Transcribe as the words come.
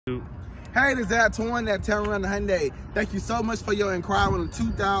Hey, this is Antoine at Around the Hyundai. Thank you so much for your inquiry on the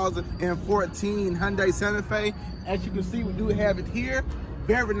 2014 Hyundai Santa Fe. As you can see, we do have it here.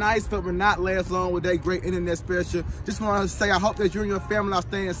 Very nice, but will not last long with that great internet special. Just want to say I hope that you and your family are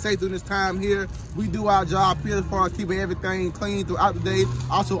staying safe during this time here. We do our job here as far as keeping everything clean throughout the day.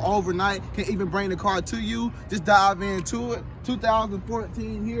 Also overnight, can even bring the car to you. Just dive into it.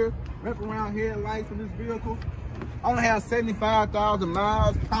 2014 here. Wrap around headlights in this vehicle. Only have 75,000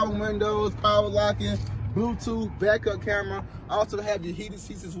 miles, power windows, power locking, Bluetooth, backup camera. Also have your heated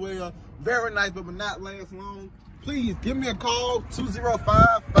seats as well. Very nice, but will not last long. Please give me a call,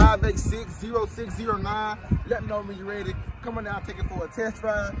 205-586-0609. Let me know when you're ready. Come on down, take it for a test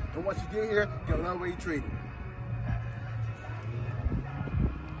drive. And once you get here, you'll love where you treat it.